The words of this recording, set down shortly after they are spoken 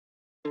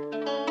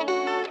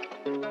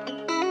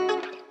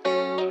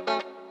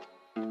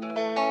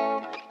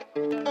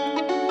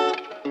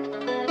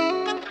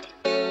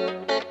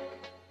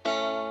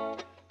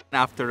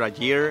after a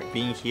year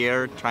being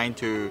here trying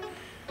to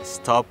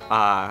stop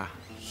a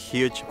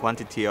huge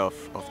quantity of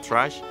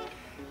trash,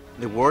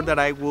 the word that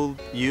I will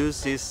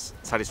use is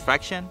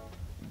satisfaction,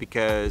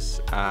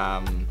 because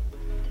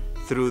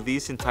through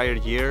this entire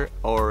year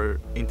our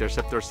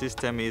Interceptor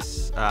system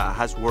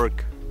has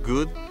worked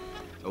good.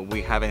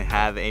 We haven't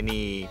had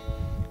any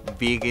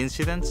big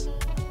incidents.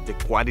 The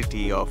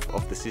quality of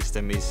the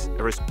system is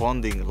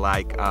responding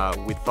like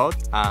we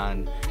thought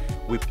and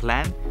we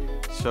planned.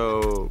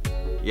 So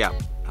yeah,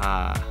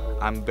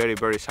 I'm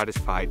very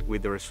satisfied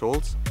with the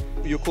results.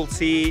 You could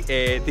see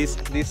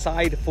this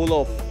side full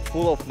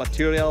of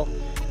material,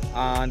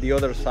 and the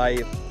other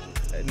side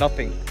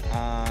nothing.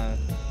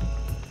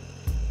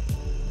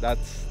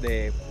 That's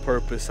the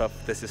purpose of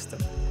the system.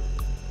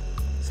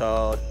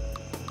 So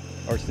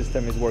our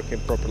system is working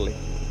properly.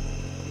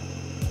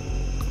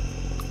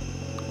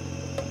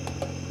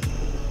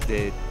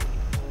 The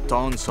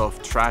tons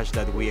of trash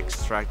that we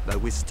extract, that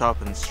we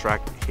stop and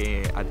extract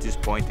here at this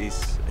point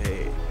is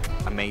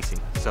amazing.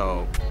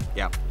 So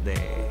yeah,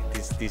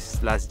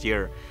 this last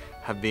year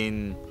have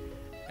been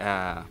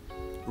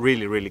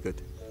really good.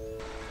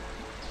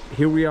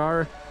 Here we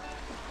are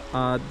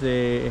at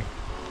the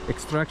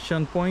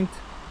extraction point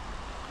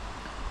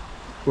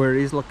where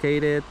is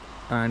located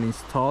and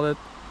installed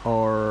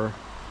our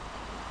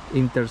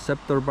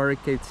Interceptor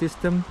barricade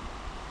system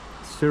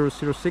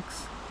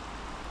 006,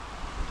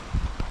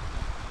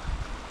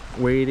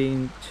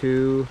 waiting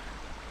to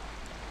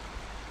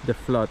the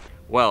flood.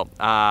 Well,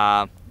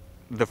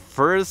 the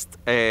first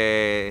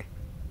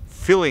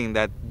feeling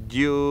that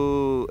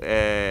you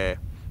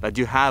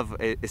have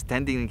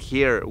standing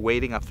here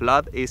waiting a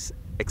flood is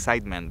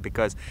excitement,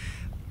 because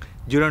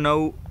you don't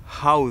know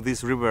how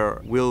this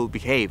river will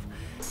behave.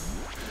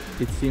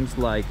 It seems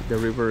like the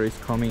river is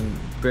coming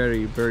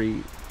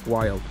very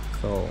wild,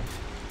 so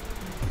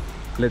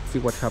let's see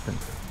what happens.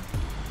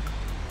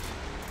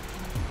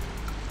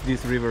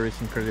 This river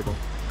is incredible.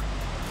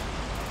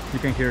 You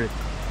can hear it.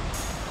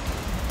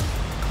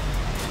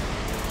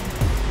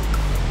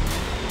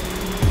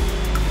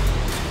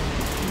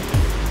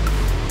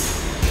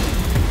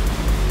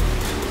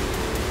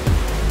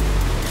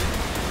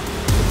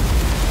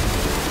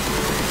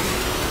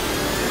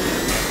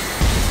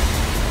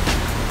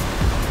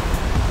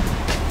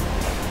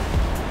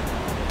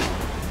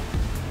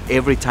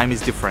 Every time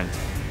is different.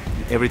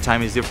 Every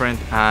time is different,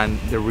 and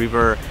the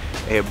river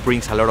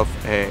brings a lot of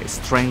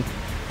strength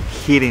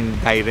hitting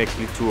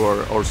directly to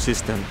our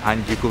system,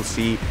 and you could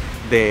see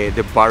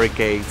the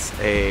barricades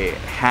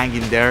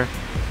hanging there,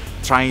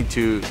 trying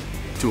to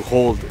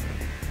hold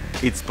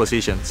its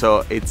position.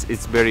 So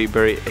it's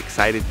very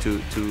excited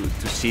to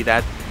see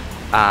that,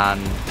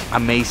 and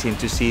amazing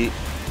to see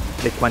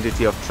the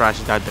quantity of trash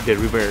that the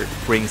river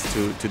brings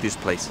to this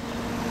place.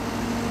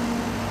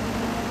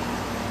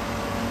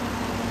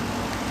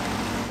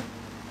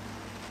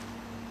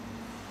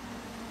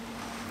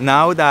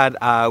 Now that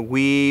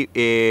we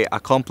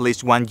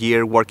accomplished 1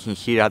 year working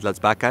here at Las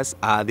Vacas,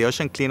 the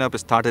Ocean Cleanup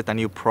started a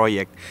new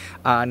project.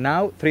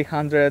 Now,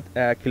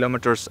 300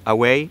 kilometers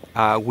away,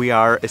 we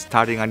are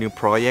starting a new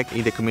project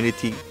in the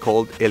community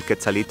called El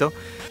Quetzalito.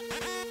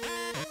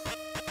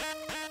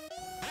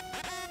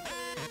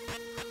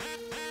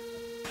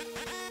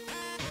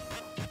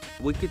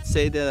 We could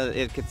say that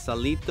El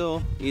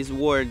Quetzalito is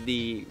where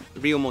the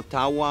Rio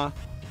Motagua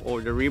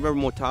or the River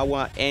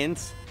Motagua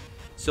ends.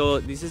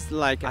 So this is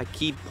like a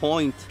key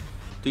point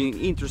to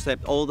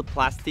intercept all the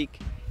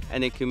plastic,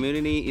 and the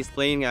community is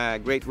playing a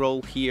great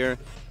role here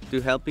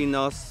to helping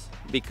us,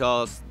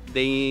 because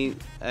they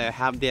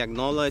have the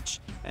knowledge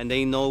and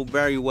they know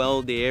very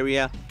well the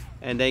area,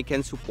 and they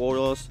can support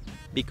us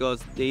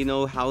because they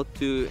know how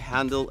to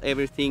handle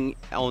everything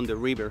on the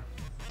river.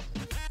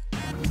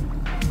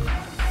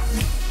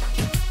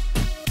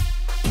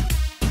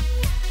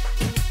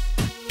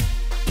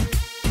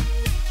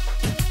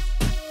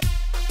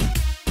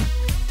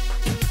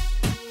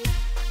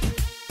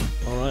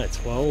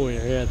 Well, we're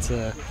here at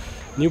a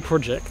new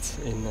project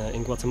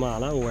in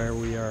Guatemala, where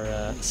we are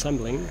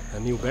assembling a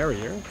new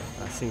barrier.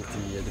 I think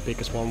the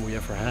biggest one we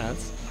ever had.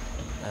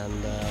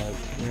 And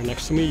here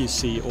next to me you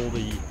see all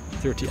the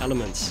 30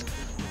 elements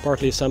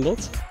partly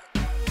assembled.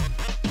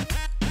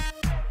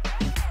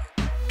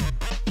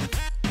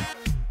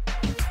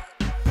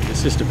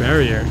 This is the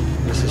barrier.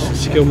 This is the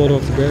skill model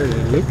of the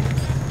barrier. Look,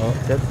 oh,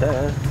 that's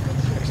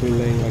it's actually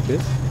laying like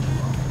this.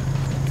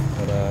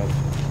 But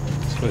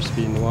it's supposed to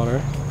be in the water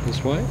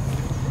this way.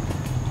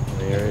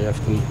 And here you have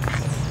the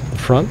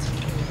front,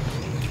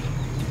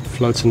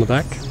 floats in the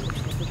back,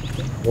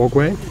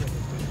 walkway.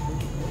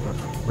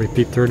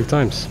 Repeat 30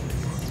 times.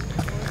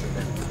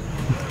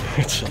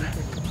 It's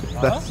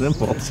that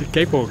simple. It's a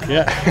cakewalk,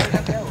 yeah.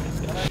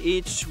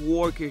 Each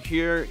worker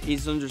here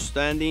is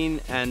understanding,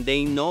 and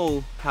they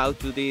know how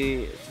to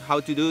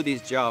do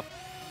this job.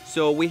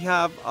 So we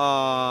have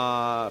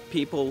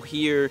people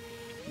here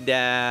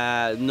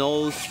that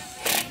knows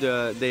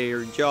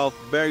their job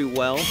very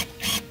well.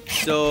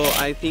 So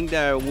I think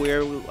that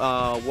we're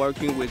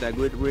working with a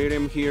good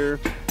rhythm here,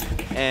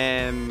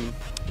 and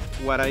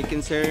what I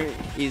can say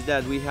is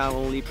that we have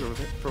only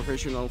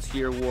professionals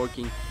here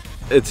working.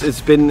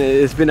 It's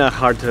been a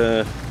hard,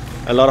 a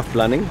lot of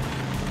planning,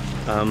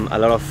 a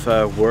lot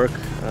of work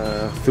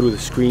through the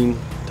screen,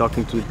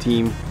 talking to the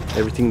team,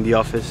 everything in the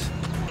office.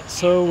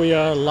 So we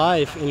are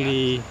live in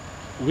the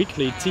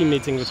weekly team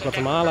meeting with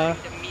Guatemala,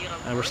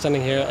 and we're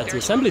standing here at the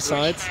assembly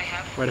site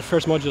where the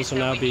first modules are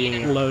now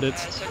being unloaded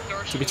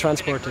to be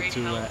transported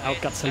to El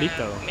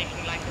Quetzalito.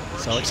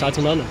 So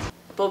exciting moment.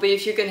 Bobby,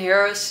 if you can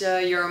hear us,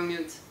 you're on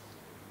mute.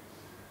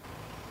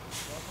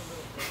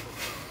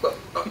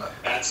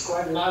 That's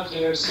quite loud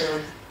here,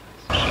 sir.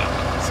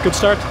 It's a good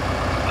start.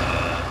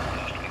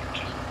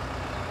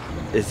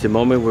 It's the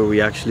moment where we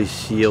actually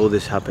see all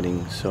this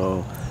happening.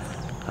 So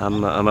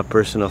I'm a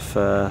person of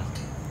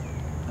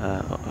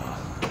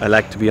I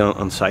like to be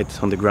on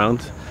site, on the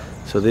ground.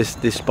 So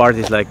this part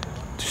is like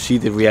to see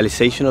the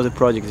realization of the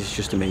project is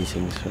just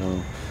amazing.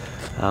 So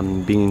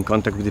being in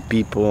contact with the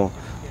people,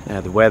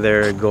 the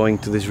weather, going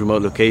to these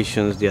remote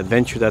locations, the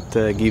adventure that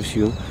gives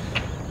you.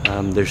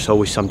 There's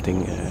always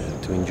something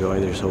to enjoy.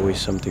 There's always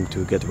something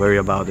to get worried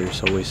about.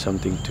 There's always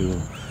something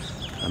to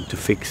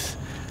fix,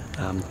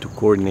 to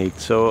coordinate.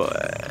 So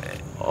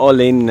all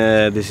in,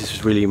 this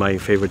is really my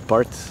favorite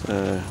part,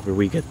 where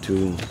we get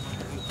to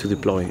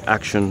deploy.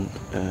 Action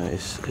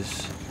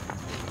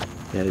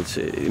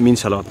it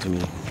means a lot to me.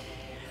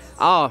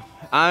 Oh,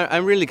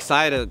 I'm really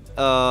excited.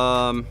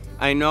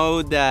 I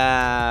know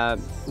that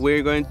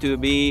we're going to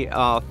be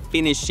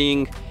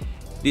finishing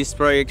this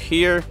project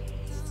here.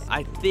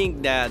 I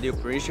think that the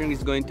operation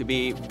is going to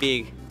be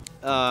big.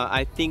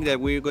 I think that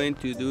we're going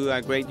to do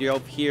a great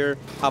job here,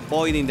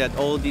 avoiding that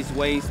all this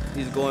waste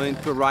is going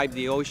to arrive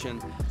the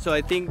ocean. So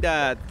I think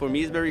that for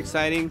me it's very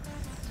exciting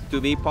to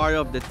be part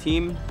of the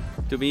team,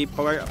 to be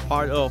part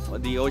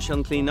of the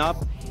ocean cleanup,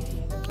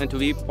 and to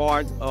be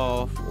part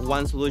of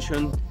one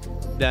solution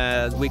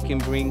that we can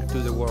bring to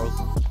the world.